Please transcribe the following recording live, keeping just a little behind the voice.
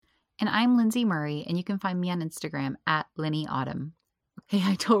And I'm Lindsay Murray, and you can find me on Instagram at LinnyAutumn. Okay,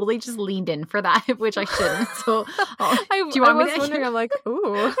 I totally just leaned in for that, which I shouldn't. So, do you want me to? Wondering, I'm like,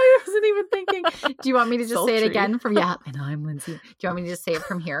 ooh, I wasn't even thinking. Do you want me to just Sultry. say it again from? Yeah, and I'm Lindsay. Do you want me to just say it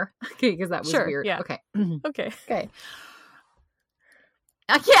from here? Okay, because that was sure, weird. Yeah. Okay. Okay.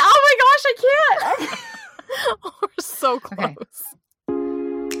 I can't. Oh my gosh, I can't. Oh, we're so close. Okay.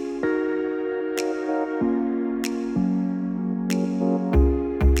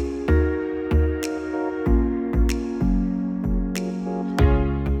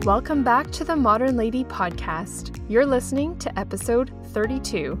 Welcome back to the Modern Lady Podcast. You're listening to episode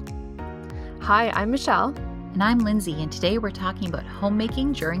 32. Hi, I'm Michelle. And I'm Lindsay, and today we're talking about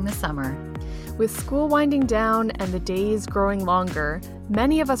homemaking during the summer. With school winding down and the days growing longer,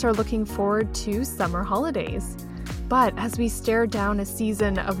 many of us are looking forward to summer holidays. But as we stare down a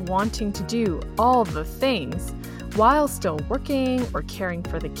season of wanting to do all the things, while still working or caring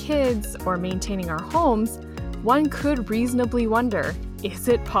for the kids or maintaining our homes, one could reasonably wonder, is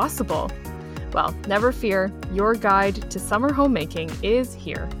it possible? Well, never fear, your guide to summer homemaking is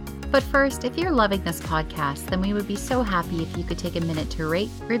here. But first, if you're loving this podcast, then we would be so happy if you could take a minute to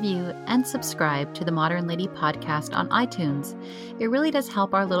rate, review, and subscribe to the Modern Lady Podcast on iTunes. It really does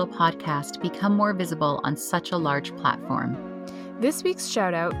help our little podcast become more visible on such a large platform. This week's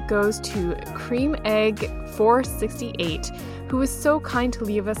shout out goes to Cream Egg 468, who was so kind to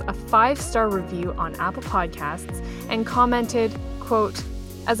leave us a 5-star review on Apple Podcasts and commented, quote,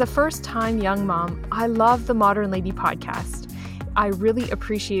 "As a first-time young mom, I love the Modern Lady Podcast. I really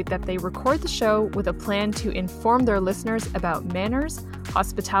appreciate that they record the show with a plan to inform their listeners about manners,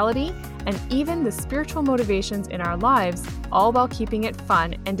 hospitality, and even the spiritual motivations in our lives, all while keeping it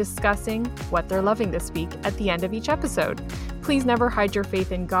fun and discussing what they're loving this week at the end of each episode. Please never hide your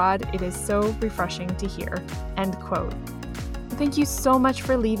faith in God. It is so refreshing to hear." End quote. Thank you so much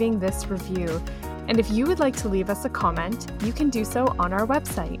for leaving this review. And if you would like to leave us a comment, you can do so on our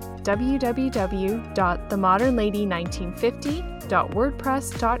website,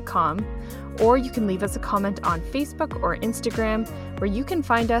 www.themodernlady1950.wordpress.com, or you can leave us a comment on Facebook or Instagram, where you can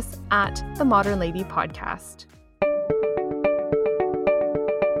find us at The Modern Lady Podcast.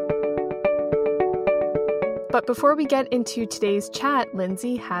 But before we get into today's chat,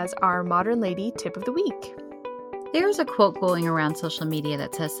 Lindsay has our Modern Lady Tip of the Week. There's a quote going around social media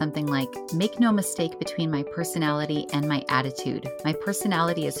that says something like, "Make no mistake between my personality and my attitude. My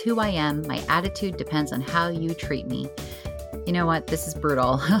personality is who I am. My attitude depends on how you treat me." You know what? This is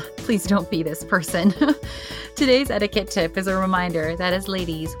brutal. Please don't be this person. Today's etiquette tip is a reminder that as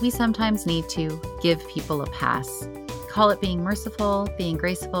ladies, we sometimes need to give people a pass. Call it being merciful, being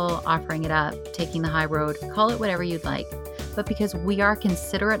graceful, offering it up, taking the high road, call it whatever you'd like. But because we are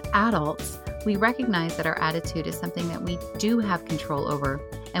considerate adults, we recognize that our attitude is something that we do have control over,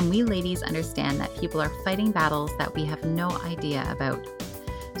 and we ladies understand that people are fighting battles that we have no idea about.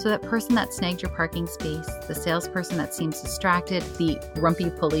 So that person that snagged your parking space, the salesperson that seems distracted, the grumpy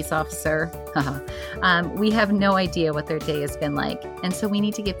police officer, we have no idea what their day has been like, and so we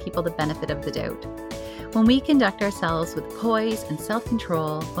need to give people the benefit of the doubt. When we conduct ourselves with poise and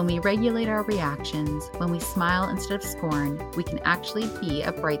self-control, when we regulate our reactions, when we smile instead of scorn, we can actually be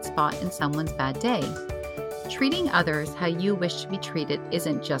a bright spot in someone's bad day. Treating others how you wish to be treated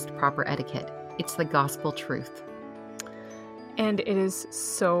isn't just proper etiquette. It's the gospel truth. And it is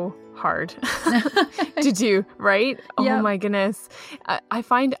so hard to do, right? Yep. Oh my goodness. I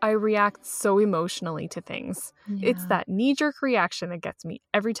find I react so emotionally to things. Yeah. It's that knee-jerk reaction that gets me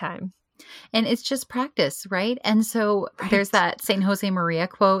every time. And it's just practice, right? And so there's that St. Jose Maria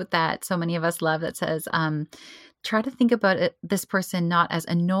quote that so many of us love that says, try to think about this person not as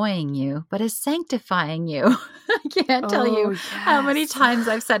annoying you, but as sanctifying you. I can't tell you how many times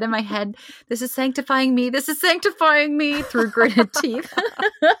I've said in my head, this is sanctifying me through gritted teeth.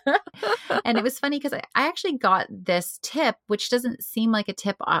 And it was funny because I actually got this tip, which doesn't seem like a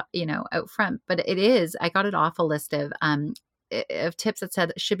tip, out front, but it is. I got it off a list of tips that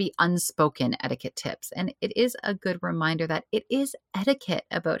said should be unspoken etiquette tips. And it is a good reminder that it is etiquette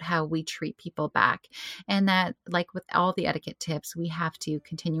about how we treat people back. And that, like with all the etiquette tips, we have to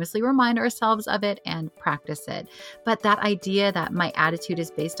continuously remind ourselves of it and practice it. But that idea that my attitude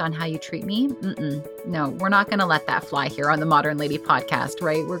is based on how you treat me, no, we're not going to let that fly here on the Modern Lady Podcast,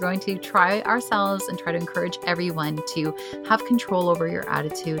 right? We're going to try ourselves and try to encourage everyone to have control over your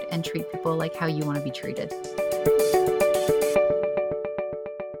attitude and treat people like how you want to be treated.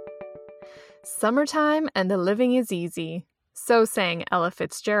 Summertime and the living is easy. So sang Ella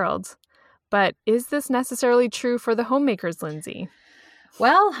Fitzgerald. But is this necessarily true for the homemakers, Lindsay?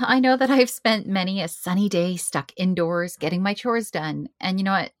 Well, I know that I've spent many a sunny day stuck indoors getting my chores done. And you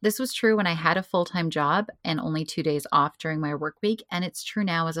know what? This was true when I had a full-time job and only 2 days off during my work week. And it's true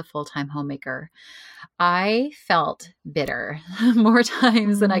now as a full-time homemaker. I felt bitter more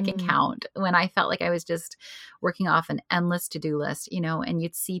times than I can Mm. count when I felt like I was just working off an endless to-do list, and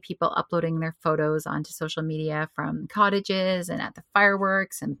you'd see people uploading their photos onto social media from cottages and at the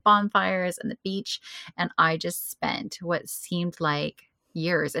fireworks and bonfires and the beach. And I just spent what seemed like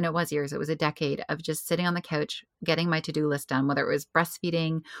years, and it was years, it was a decade of just sitting on the couch, getting my to-do list done, whether it was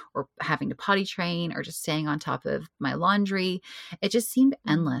breastfeeding or having to potty train or just staying on top of my laundry. It just seemed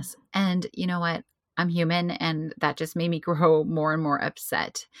endless. And you know what? I'm human, and that just made me grow more and more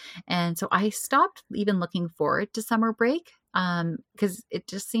upset. And so I stopped even looking forward to summer break because it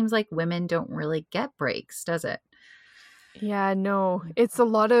just seems like women don't really get breaks, does it? Yeah, no, it's a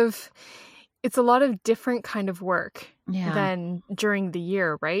lot of different kind of work Yeah. than during the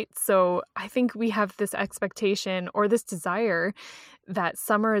year, right? So I think we have this expectation or this desire that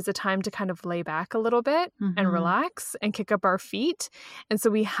summer is a time to kind of lay back a little bit and Mhm. relax and kick up our feet. And so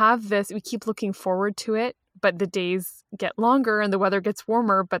we have this, we keep looking forward to it, but the days get longer and the weather gets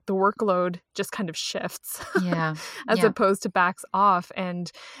warmer, but the workload just kind of shifts Yeah. as Yeah. opposed to backs off.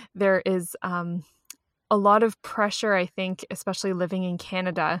 And there is a lot of pressure, I think, especially living in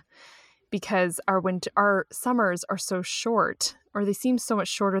Canada, because our summers are so short, or they seem so much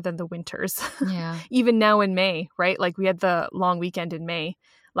shorter than the winters. Yeah. Even now in May, right? Like we had the long weekend in May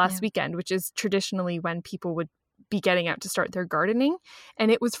last Yeah. weekend, which is traditionally when people would be getting out to start their gardening,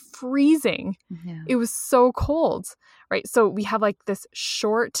 and it was freezing. Yeah. It was so cold, right? So we have like this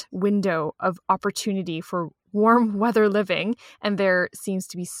short window of opportunity for warm weather living, and there seems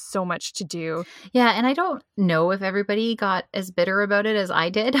to be so much to do. Yeah, and I don't know if everybody got as bitter about it as I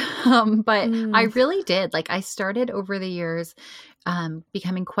did, but I really did. Like I started over the years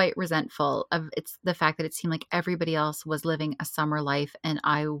becoming quite resentful of the fact that it seemed like everybody else was living a summer life and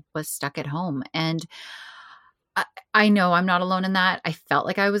I was stuck at home. And I know I'm not alone in that. I felt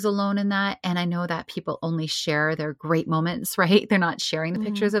like I was alone in that. And I know that people only share their great moments, right? They're not sharing the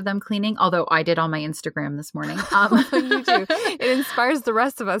pictures of them cleaning, although I did on my Instagram this morning. You do. It inspires the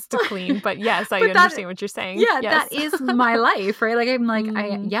rest of us to clean. But yes, I understand what you're saying. Yeah, yes. That is my life, right? Like I'm like,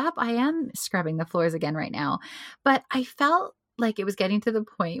 I am scrubbing the floors again right now. But I felt like it was getting to the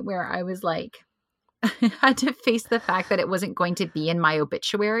point where I was like, I had to face the fact that it wasn't going to be in my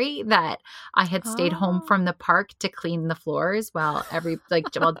obituary that I had stayed home from the park to clean the floors while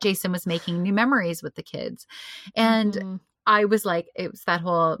Jason was making new memories with the kids. And I was like, it was that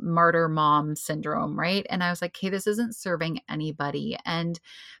whole martyr mom syndrome, right? And I was like, okay, this isn't serving anybody.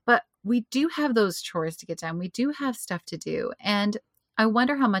 But we do have those chores to get done. We do have stuff to do. And I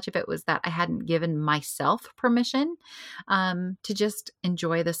wonder how much of it was that I hadn't given myself permission to just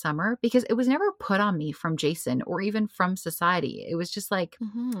enjoy the summer, because it was never put on me from Jason or even from society. It was just like,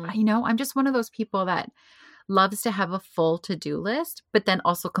 I'm just one of those people that loves to have a full to-do list, but then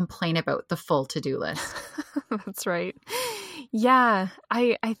also complain about the full to-do list. That's right. Yeah,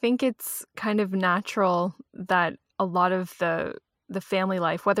 I think it's kind of natural that a lot of the family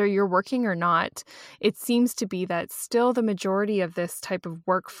life, whether you're working or not, it seems to be that still the majority of this type of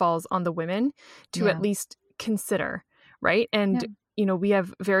work falls on the women to at least consider, right? And we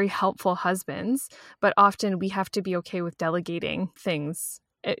have very helpful husbands, but often we have to be okay with delegating things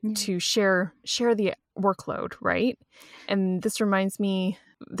to share the workload, right? And this reminds me,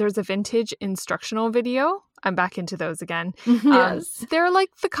 there's a vintage instructional video. I'm back into those again. Yes. They're like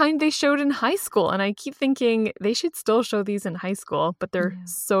the kind they showed in high school. And I keep thinking they should still show these in high school, but they're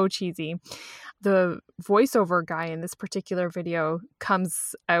so cheesy. The voiceover guy in this particular video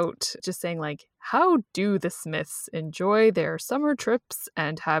comes out just saying like, how do the Smiths enjoy their summer trips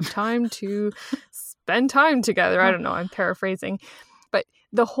and have time to spend time together? I don't know. I'm paraphrasing. But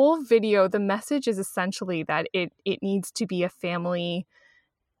the whole video, the message is essentially that it needs to be a family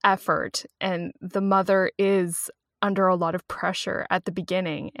effort, and the mother is under a lot of pressure at the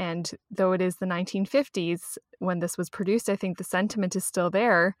beginning. And though it is the 1950s when this was produced, I think the sentiment is still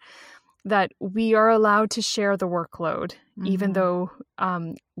there that we are allowed to share the workload, even though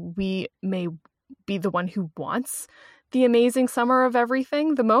we may be the one who wants the amazing summer of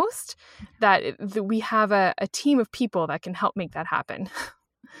everything the most, that we have a team of people that can help make that happen.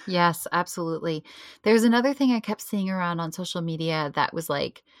 Yes, absolutely. There's another thing I kept seeing around on social media that was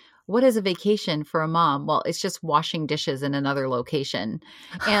like, what is a vacation for a mom? Well, it's just washing dishes in another location.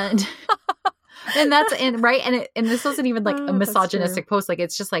 And right. And this wasn't even like a misogynistic post. Like,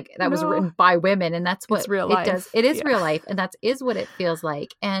 it's just like, that was written by women, and that's what it's real life. It does. It is real life. And that is what it feels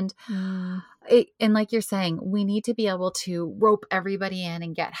like. And And like you're saying, we need to be able to rope everybody in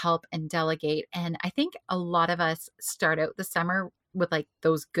and get help and delegate. And I think a lot of us start out the summer with like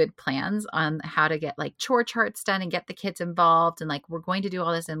those good plans on how to get like chore charts done and get the kids involved. And like, we're going to do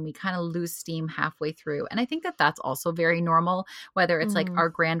all this, and we kind of lose steam halfway through. And I think that that's also very normal, whether it's like our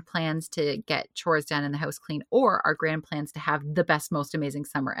grand plans to get chores done and the house clean, or our grand plans to have the best, most amazing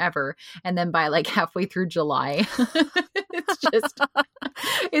summer ever. And then by like halfway through July,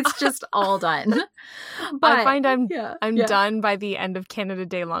 it's just all done. But I find I'm done by the end of Canada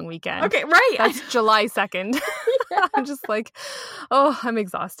Day long weekend. Okay, right. That's July 2nd. I'm just like, oh, I'm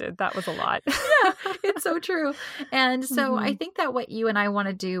exhausted. That was a lot. Yeah, it's so true. And so I think that what you and I want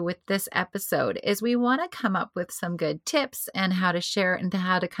to do with this episode is we want to come up with some good tips and how to share and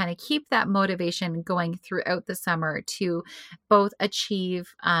how to kind of keep that motivation going throughout the summer to both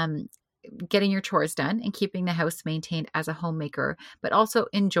achieve getting your chores done and keeping the house maintained as a homemaker, but also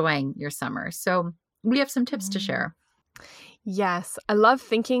enjoying your summer. So we have some tips to share. Yes. I love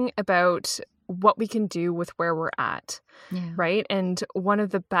thinking about what we can do with where we're at, right? And one of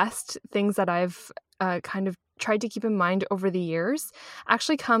the best things that I've kind of tried to keep in mind over the years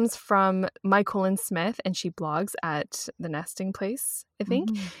actually comes from Mycolin Smith, and she blogs at The Nesting Place, I think.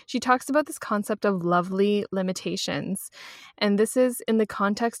 She talks about this concept of lovely limitations. And this is in the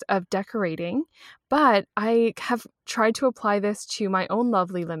context of decorating, but I have tried to apply this to my own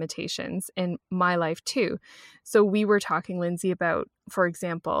lovely limitations in my life too. So we were talking, Lindsay, about, for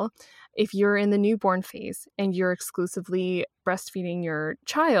example, if you're in the newborn phase and you're exclusively breastfeeding your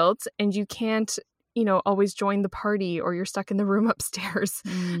child and you can't, always join the party, or you're stuck in the room upstairs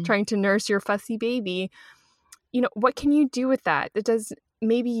trying to nurse your fussy baby, what can you do with that?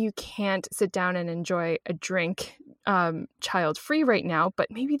 Maybe you can't sit down and enjoy a drink child-free right now, but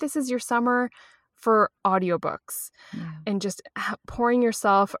maybe this is your summer for audiobooks and just pouring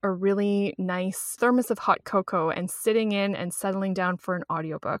yourself a really nice thermos of hot cocoa and sitting in and settling down for an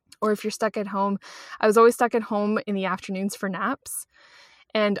audiobook. Or if you're stuck at home, I was always stuck at home in the afternoons for naps,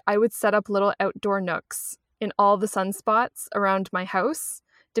 and I would set up little outdoor nooks in all the sunspots around my house,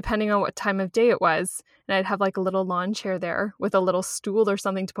 depending on what time of day it was. And I'd have like a little lawn chair there with a little stool or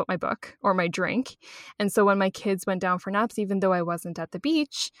something to put my book or my drink. And so when my kids went down for naps, even though I wasn't at the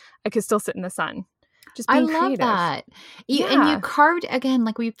beach, I could still sit in the sun. Just being creative. That. And you carved, again,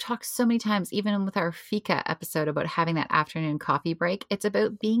 like we've talked so many times, even with our Fika episode about having that afternoon coffee break, it's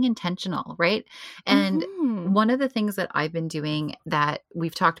about being intentional, right? And one of the things that I've been doing that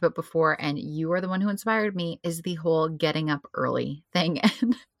we've talked about before, and you are the one who inspired me, is the whole getting up early thing.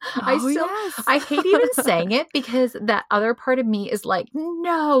 And I hate even saying it, because that other part of me is like,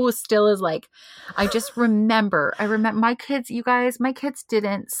 no, still is like, I remember my kids, you guys, my kids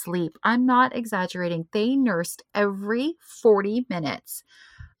didn't sleep. I'm not exaggerating. They nursed every 40 minutes.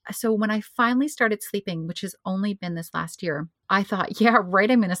 So when I finally started sleeping, which has only been this last year, I thought, yeah, right,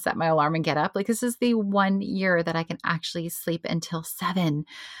 I'm going to set my alarm and get up. Like, this is the 1 year that I can actually sleep until 7.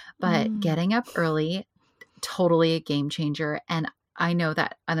 But getting up early, totally a game changer. And I know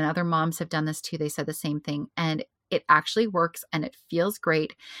that other moms have done this too. They said the same thing, and it actually works and it feels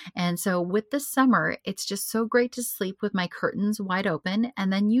great. And so with the summer, it's just so great to sleep with my curtains wide open.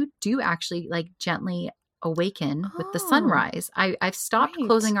 And then you do actually like gently awaken with the sunrise. I've stopped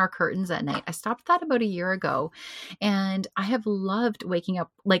closing our curtains at night. I stopped that about a year ago, and I have loved waking up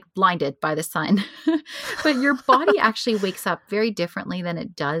like blinded by the sun. But your body actually wakes up very differently than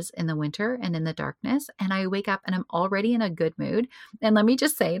it does in the winter and in the darkness. And I wake up and I'm already in a good mood. And let me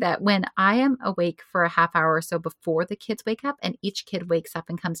just say that when I am awake for a half hour or so before the kids wake up, and each kid wakes up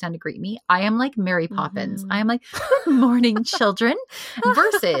and comes down to greet me, I am like Mary Poppins. I am like, good morning, children.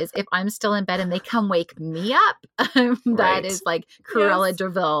 Versus if I'm still in bed and they come wake me up, that is like Cruella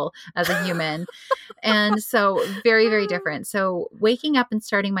DeVille as a human. And so very, very different. So waking up and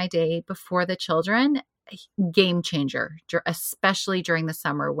starting my day before the children, game changer, especially during the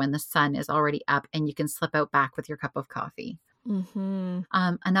summer when the sun is already up and you can slip out back with your cup of coffee.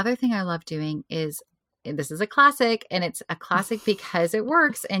 Another thing I love doing is, this is a classic, and it's a classic because it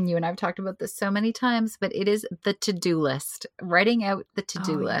works. And you and I've talked about this so many times, but it is the to-do list, writing out the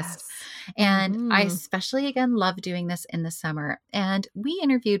to-do list. And I especially, again, love doing this in the summer. And we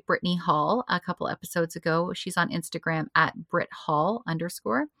interviewed Brittany Hall a couple episodes ago. She's on Instagram at BritHall_.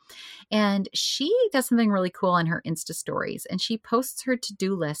 And she does something really cool on her Insta stories, and she posts her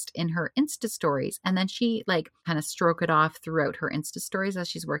to-do list in her Insta stories. And then she like kind of stroke it off throughout her Insta stories as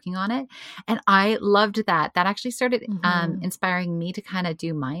she's working on it. And I loved that. That actually started inspiring me to kind of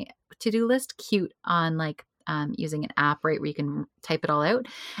do my to-do list cute on like using an app, right, where you can type it all out,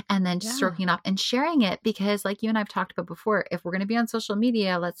 and then just working it off and sharing it, because like you and I've talked about before, if we're going to be on social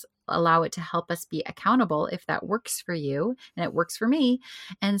media, let's allow it to help us be accountable if that works for you and it works for me.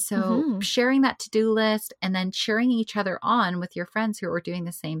 And so sharing that to-do list and then cheering each other on with your friends who are doing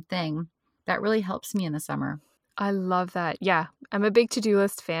the same thing, that really helps me in the summer. I love that. Yeah, I'm a big to-do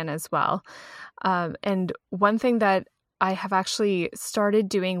list fan as well. And one thing that I have actually started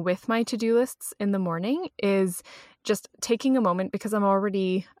doing with my to-do lists in the morning is just taking a moment, because I'm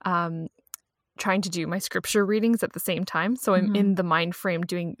already trying to do my scripture readings at the same time. So I'm in the mind frame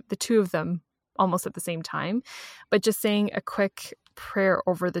doing the two of them almost at the same time, but just saying a quick prayer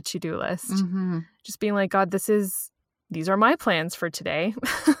over the to-do list. Just being like, God, these are my plans for today.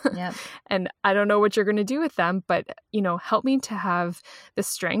 Yep. And I don't know what you're going to do with them, but, help me to have the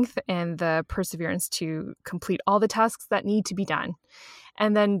strength and the perseverance to complete all the tasks that need to be done.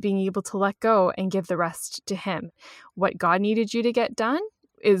 And then being able to let go and give the rest to him. What God needed you to get done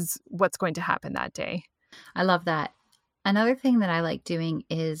is what's going to happen that day. I love that. Another thing that I like doing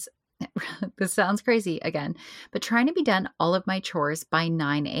is, this sounds crazy again, but trying to be done all of my chores by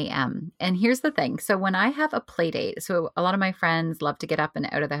 9 a.m. And here's the thing. So when I have a play date, so a lot of my friends love to get up and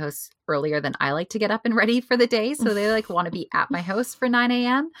out of the house earlier than I like to get up and ready for the day. So they want to be at my house for 9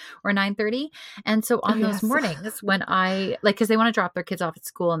 a.m. or 9:30. And so on those mornings when I because they want to drop their kids off at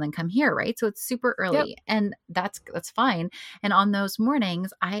school and then come here, right? So it's super early and that's fine. And on those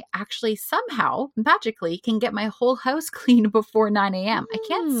mornings, I actually somehow magically can get my whole house clean before 9 a.m. I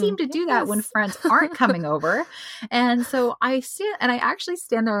can't seem to do that when friends aren't coming over. And so I actually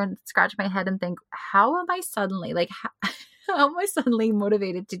stand there and scratch my head and think, how am I suddenly how am I suddenly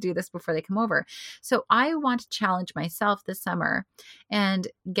motivated to do this before they come over? So I want to challenge myself this summer and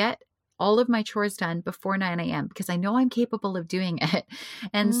get all of my chores done before 9 a.m. because I know I'm capable of doing it.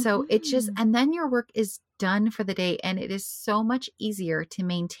 And so and then your work is done for the day. And it is so much easier to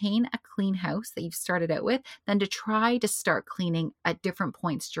maintain a clean house that you've started out with than to try to start cleaning at different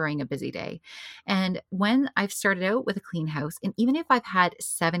points during a busy day. And when I've started out with a clean house, and even if I've had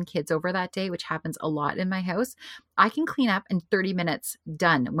 7 kids over that day, which happens a lot in my house, I can clean up in 30 minutes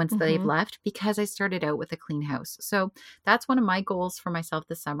done once they've left because I started out with a clean house. So that's one of my goals for myself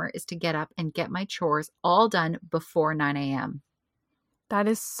this summer, is to get up and get my chores all done before 9 a.m. That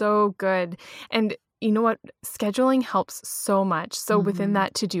is so good. And you know what? Scheduling helps so much. So within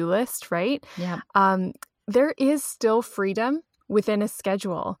that to-do list, right? Yeah. There is still freedom within a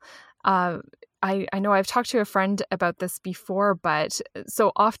schedule. I know I've talked to a friend about this before, but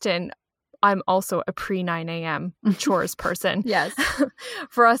so often I'm also a pre-9 a.m. chores person. Yes.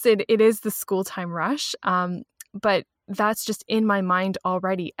 For us, it is the school time rush. But that's just in my mind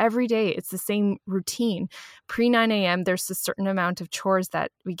already. Every day, it's the same routine. Pre-9 a.m., there's a certain amount of chores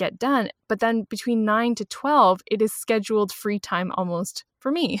that we get done. But then between 9 to 12, it is scheduled free time almost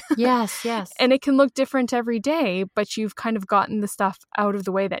for me. Yes, yes. And it can look different every day, but you've kind of gotten the stuff out of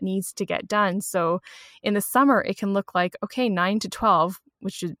the way that needs to get done. So in the summer, it can look like, okay, 9 to 12,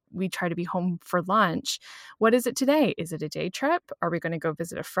 which is, we try to be home for lunch. What is it today? Is it a day trip? Are we going to go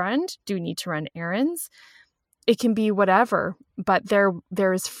visit a friend? Do we need to run errands? It can be whatever, but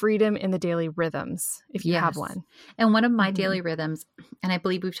there is freedom in the daily rhythms if you have one. And one of my daily rhythms, and I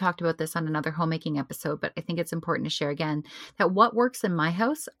believe we've talked about this on another homemaking episode, but I think it's important to share again, that what works in my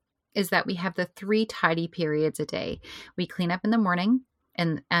house is that we have the 3 tidy periods a day. We clean up in the morning,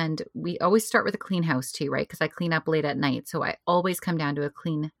 and we always start with a clean house too, right? Because I clean up late at night. So I always come down to a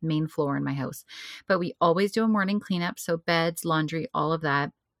clean main floor in my house. But we always do a morning cleanup. So beds, laundry, all of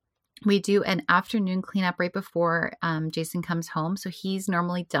that. We do an afternoon cleanup right before Jason comes home. So he's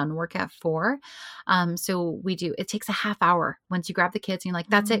normally done work at 4. So it takes a half hour. Once you grab the kids and you're like,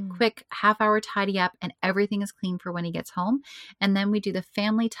 that's it, quick half hour tidy up, and everything is clean for when he gets home. And then we do the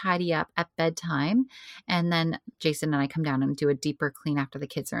family tidy up at bedtime. And then Jason and I come down and do a deeper clean after the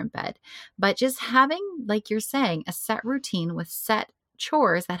kids are in bed. But just having, like you're saying, a set routine with set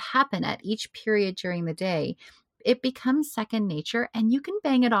chores that happen at each period during the day, it becomes second nature, and you can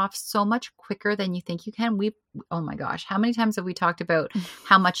bang it off so much quicker than you think you can. Oh my gosh, how many times have we talked about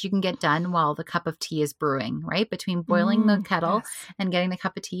how much you can get done while the cup of tea is brewing, right? Between boiling the kettle and getting the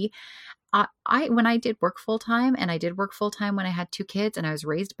cup of tea. When I did work full time, and I did work full time when I had 2 kids, and I was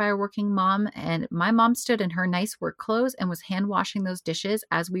raised by a working mom, and my mom stood in her nice work clothes and was hand washing those dishes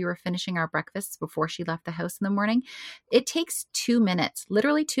as we were finishing our breakfasts before she left the house in the morning. It takes 2 minutes,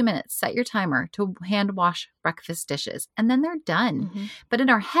 literally 2 minutes. Set your timer to hand wash breakfast dishes, and then they're done. But in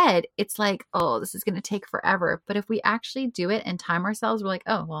our head, it's like, oh, this is going to take forever. But if we actually do it and time ourselves, we're like,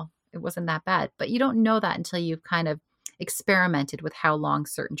 oh, well, it wasn't that bad. But you don't know that until you've kind of experimented with how long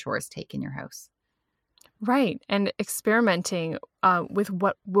certain chores take in your house. Right. And experimenting with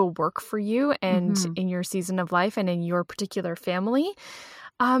what will work for you and in your season of life and in your particular family.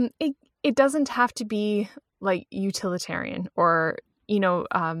 It doesn't have to be like utilitarian or,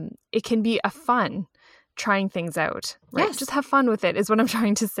 it can be a fun trying things out, right? Yes. Just have fun with it is what I'm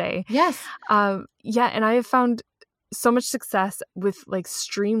trying to say. Yes. And I have found so much success with like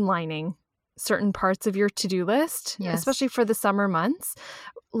streamlining certain parts of your to-do list, especially for the summer months.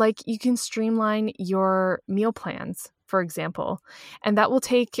 Like you can streamline your meal plans, for example, and that will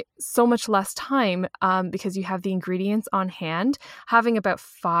take so much less time because you have the ingredients on hand, having about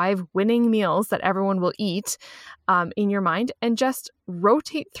 5 winning meals that everyone will eat in your mind and just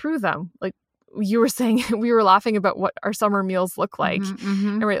rotate through them. Like you were saying, we were laughing about what our summer meals look like.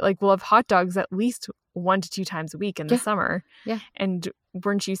 And right, like we'll have hot dogs at least 1 to 2 times a week in the summer. Yeah. And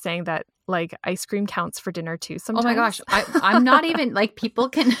weren't you saying that like ice cream counts for dinner too sometimes? Oh my gosh. I'm not even like people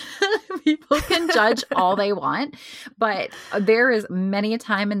can judge all they want, but there is many a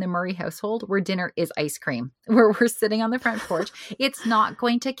time in the Murray household where dinner is ice cream, where we're sitting on the front porch. It's not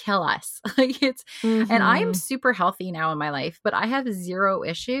going to kill us. Like and I'm super healthy now in my life, but I have zero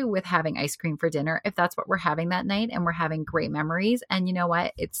issue with having ice cream for dinner if that's what we're having that night and we're having great memories. And you know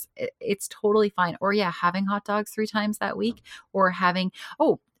what? It's totally fine. Or having hot dogs 3 times that week, or having,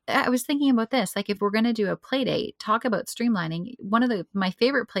 I was thinking about this. Like if we're going to do a play date, talk about streamlining. One of my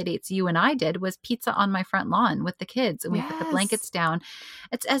favorite play dates you and I did was pizza on my front lawn with the kids, and we put the blankets down.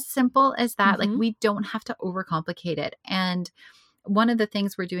 It's as simple as that. Like we don't have to overcomplicate it. And one of the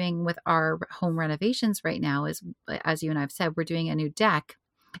things we're doing with our home renovations right now is, as you and I've said, we're doing a new deck,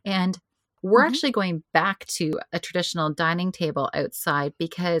 and we're actually going back to a traditional dining table outside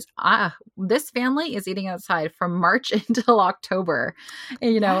because this family is eating outside from March until October,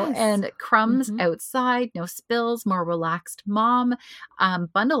 and crumbs outside, no spills, more relaxed mom.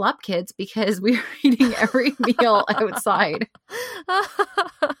 Bundle up, kids, because we're eating every meal outside.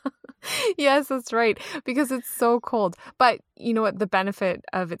 Yes, that's right. Because it's so cold. But you know what? The benefit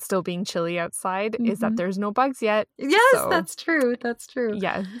of it still being chilly outside is that there's no bugs yet. Yes, that's true. That's true.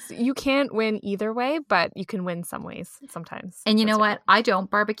 Yes. You can't win either way, but you can win some ways sometimes. And you know what? I don't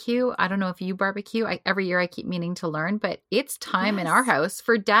barbecue. I don't know if you barbecue. Every year I keep meaning to learn, but it's time in our house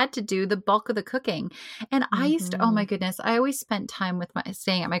for Dad to do the bulk of the cooking. And I used to, oh my goodness, I always spent time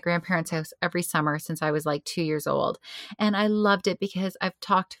staying at my grandparents' house every summer since I was like 2 years old. And I loved it because I've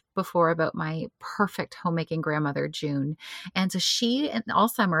talked before about my perfect homemaking grandmother, June. And so all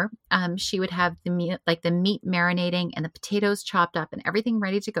summer, she would have the meat marinating and the potatoes chopped up and everything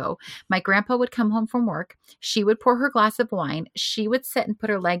ready to go. My grandpa would come home from work. She would pour her glass of wine. She would sit and put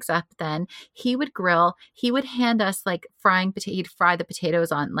her legs up. Then he would grill. He would hand us like he'd fry the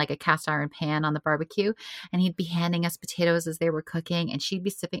potatoes on like a cast iron pan on the barbecue. And he'd be handing us potatoes as they were cooking, and she'd be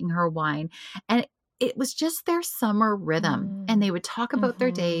sipping her wine. And it was just their summer rhythm, and they would talk about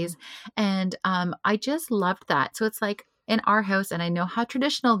their days. And I just loved that. So it's like in our house, and I know how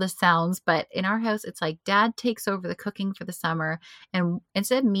traditional this sounds, but in our house, it's like Dad takes over the cooking for the summer. And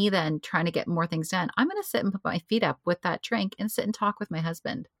instead of me then trying to get more things done, I'm going to sit and put my feet up with that drink and sit and talk with my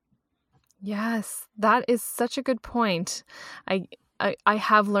husband. Yes, that is such a good point. I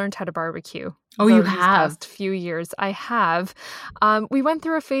have learned how to barbecue. Oh, you have? These past few years, I have. We went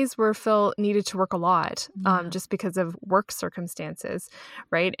through a phase where Phil needed to work a lot just because of work circumstances,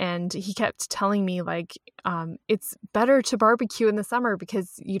 right? And he kept telling me like, it's better to barbecue in the summer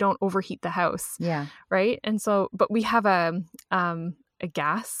because you don't overheat the house. Yeah. Right? And so, but we have a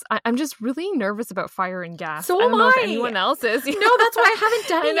gas. I'm just really nervous about fire and gas. So I don't am know I. if anyone else is. No, that's why I haven't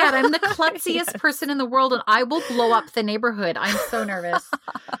done it yet. I'm the klutziest person in the world, and I will blow up the neighborhood. I'm so nervous.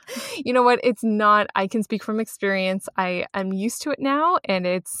 You know what? It's not. I can speak from experience. I'm used to it now, and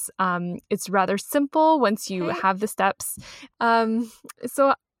it's rather simple once you have the steps.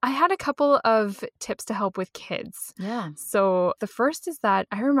 So I had a couple of tips to help with kids. Yeah. So the first is that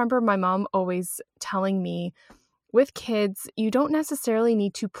I remember my mom always telling me, with kids, you don't necessarily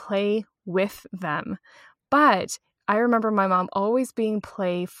need to play with them. But I remember my mom always being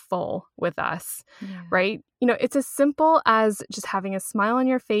playful with us, right? You know, it's as simple as just having a smile on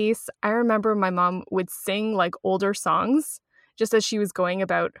your face. I remember my mom would sing like older songs just as she was going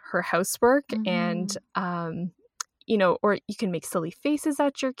about her housework. And, or you can make silly faces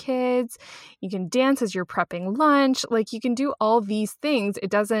at your kids. You can dance as you're prepping lunch. Like you can do all these things. It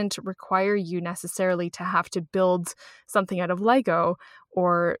doesn't require you necessarily to have to build something out of Lego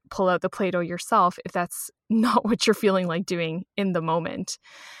or pull out the Play-Doh yourself if that's not what you're feeling like doing in the moment.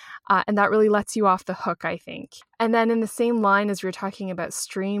 And that really lets you off the hook, I think. And then in the same line as we were talking about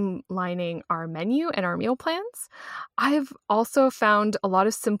streamlining our menu and our meal plans, I've also found a lot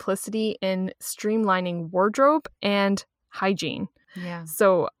of simplicity in streamlining wardrobe and hygiene. Yeah.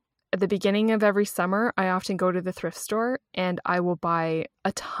 So at the beginning of every summer, I often go to the thrift store and I will buy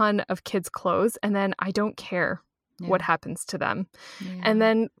a ton of kids' clothes, and then I don't care what happens to them. Yeah. And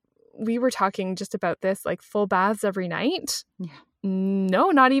then we were talking just about this, like full baths every night. Yeah.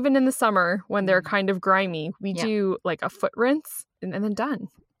 No, not even in the summer when they're kind of grimy. We do like a foot rinse and then done.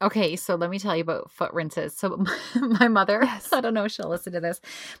 Okay, so let me tell you about foot rinses. So my mother, I don't know if she'll listen to this,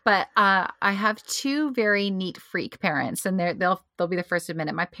 but I have two very neat freak parents, and they'll be the first to admit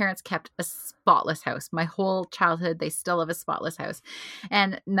it. My parents kept a spotless house. My whole childhood, they still have a spotless house.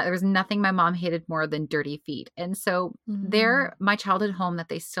 And there was nothing my mom hated more than dirty feet. And so my childhood home that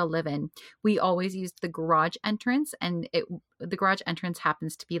they still live in, we always used the garage entrance, and the garage entrance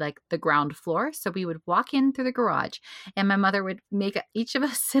happens to be like the ground floor. So we would walk in through the garage, and my mother would make each of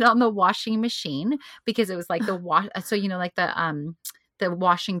us sit on the washing machine, because it was like the wash. So, like the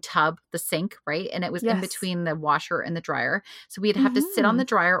washing tub, the sink, right? And it was in between the washer and the dryer. So we'd have to sit on the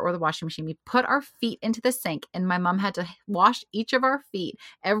dryer or the washing machine. We'd put our feet into the sink, and my mom had to wash each of our feet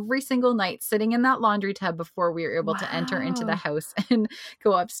every single night, sitting in that laundry tub before we were able to enter into the house and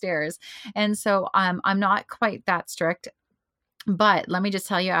go upstairs. And so I'm not quite that strict. But let me just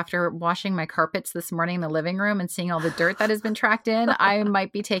tell you, after washing my carpets this morning in the living room and seeing all the dirt that has been tracked in, I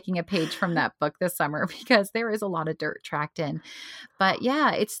might be taking a page from that book this summer, because there is a lot of dirt tracked in. But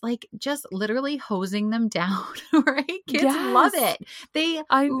yeah, it's like just literally hosing them down, right? Kids love it.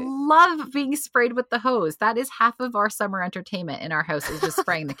 I love being sprayed with the hose. That is half of our summer entertainment in our house, is just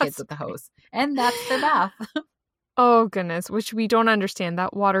spraying the kids with the hose. And that's their bath. Oh, goodness, which we don't understand.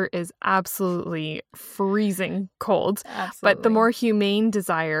 That water is absolutely freezing cold. Absolutely. But the more humane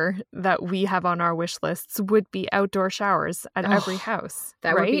desire that we have on our wish lists would be outdoor showers at every house.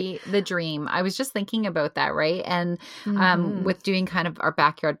 That would be the dream. I was just thinking about that, right? And with doing kind of our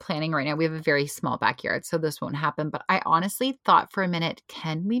backyard planning right now, we have a very small backyard, so this won't happen. But I honestly thought for a minute,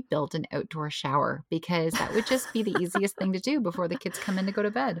 can we build an outdoor shower? Because that would just be the easiest thing to do before the kids come in to go to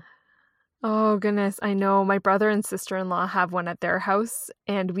bed. Oh, goodness. I know my brother and sister-in-law have one at their house,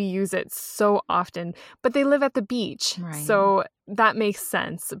 and we use it so often, but they live at the beach. Right. So that makes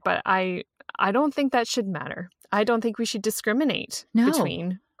sense. But I don't think that should matter. I don't think we should discriminate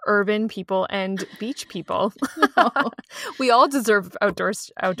between urban people and beach people. No. We all deserve outdoor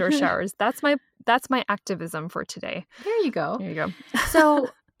showers. That's my activism for today. There you go. There you go. So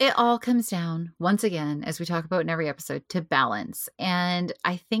it all comes down, once again, as we talk about in every episode, to balance. And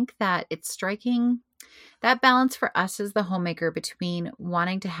I think that it's striking that balance for us as the homemaker between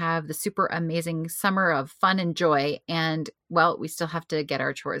wanting to have the super amazing summer of fun and joy, and, well, we still have to get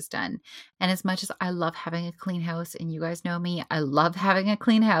our chores done. And as much as I love having a clean house, and you guys know me, I love having a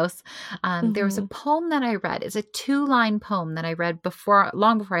clean house. There was a poem that I read. It's a 2-line poem that I read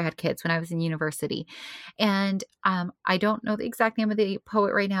long before I had kids, when I was in university. And I don't know the exact name of the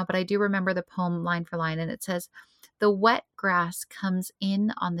poet right now, but I do remember the poem line for line. And it says, "The wet grass comes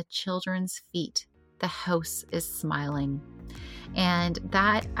in on the children's feet. The house is smiling." And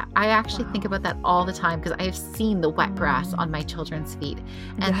that, I actually think about that all the time, because I have seen the wet grass on my children's feet.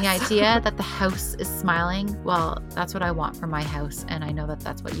 And the idea that the house is smiling, well, that's what I want for my house. And I know that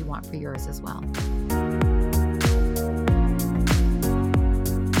that's what you want for yours as well.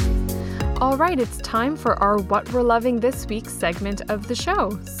 All right, it's time for our What We're Loving This Week segment of the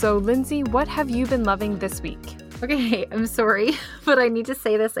show. So, Lindsay, what have you been loving this week? Okay, I'm sorry, but I need to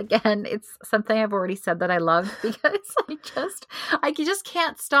say this again. It's something I've already said that I love, because I just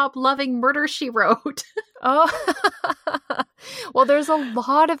can't stop loving Murder, She Wrote. Oh, well, there's a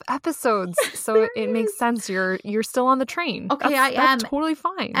lot of episodes, so it makes sense. You're still on the train. Okay, that's totally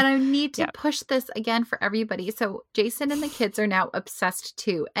fine. And I need to push this again for everybody. So Jason and the kids are now obsessed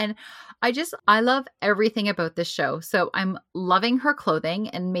too. And I love everything about this show. So I'm loving her clothing,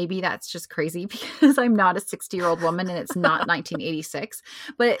 and maybe that's just crazy because I'm not a 60-year-old woman and it's not 1986.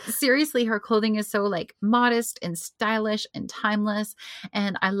 But seriously, her clothing is so like modest and stylish and timeless.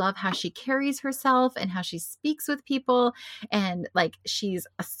 And I love how she carries herself and how she speaks with people, and like she's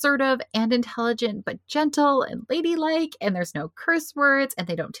assertive and intelligent, but gentle and ladylike, and there's no curse words, and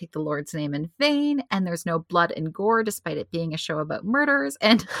they don't take the Lord's name in vain, and there's no blood and gore despite it being a show about murders.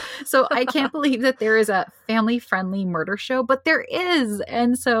 And so I can't believe that there is a family-friendly murder show, but there is.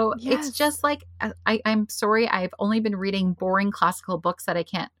 And so it's just like, I'm sorry, I've only been reading boring classical books that I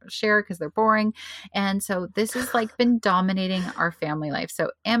can't share because they're boring. And so this has like been dominating our family life.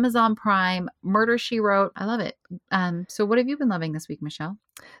 So Amazon Prime, Murder, She Wrote, out. I love it. So what have you been loving this week, Michelle?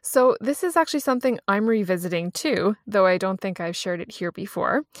 So this is actually something I'm revisiting too, though I don't think I've shared it here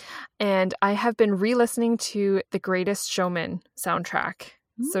before. And I have been re-listening to The Greatest Showman soundtrack.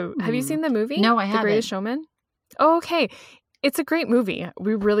 So have you seen the movie? No, I haven't. The Greatest Showman? Oh, okay. It's a great movie.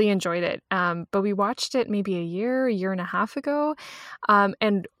 We really enjoyed it. But we watched it maybe a year and a half ago,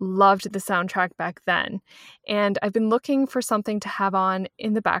 and loved the soundtrack back then. And I've been looking for something to have on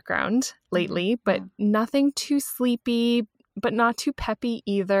in the background lately, but nothing too sleepy, but not too peppy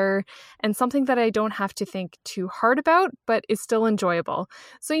either. And something that I don't have to think too hard about, but is still enjoyable.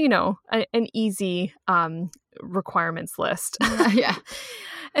 So, an easy requirements list. Yeah.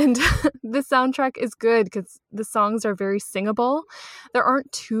 And the soundtrack is good because the songs are very singable. There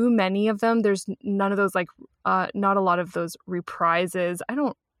aren't too many of them. There's none of those, not a lot of those reprises. I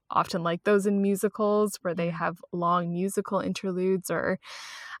don't often like those in musicals where they have long musical interludes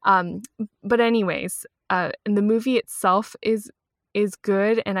but anyways, and the movie itself is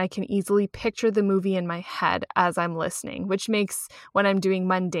good, and I can easily picture the movie in my head as I'm listening, which makes when I'm doing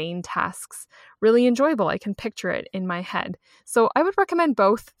mundane tasks really enjoyable. I can picture it in my head. So I would recommend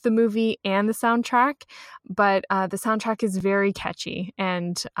both the movie and the soundtrack, but the soundtrack is very catchy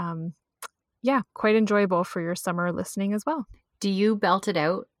and quite enjoyable for your summer listening as well. Do you belt it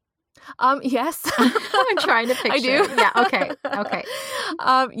out? Yes. I'm trying to picture. I do. Yeah. Okay.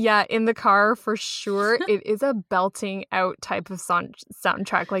 In the car for sure. It is a belting out type of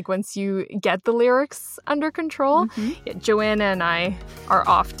soundtrack. Like once you get the lyrics under control, Joanna and I are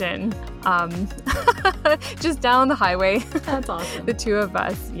often just down the highway. That's awesome. The two of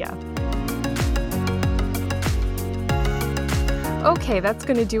us. Yeah. Okay, that's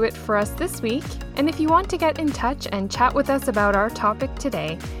going to do it for us this week. And if you want to get in touch and chat with us about our topic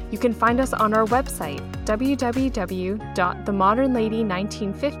today, you can find us on our website,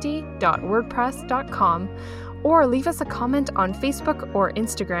 www.themodernlady1950.wordpress.com, or leave us a comment on Facebook or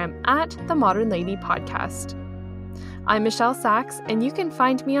Instagram at The Modern Lady Podcast. I'm Michelle Sachs, and you can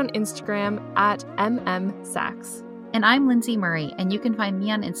find me on Instagram at MMSachs. And I'm Lindsay Murray, and you can find me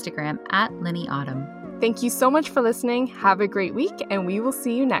on Instagram at Linny Autumn. Thank you so much for listening. Have a great week, and we will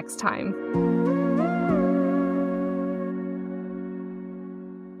see you next time.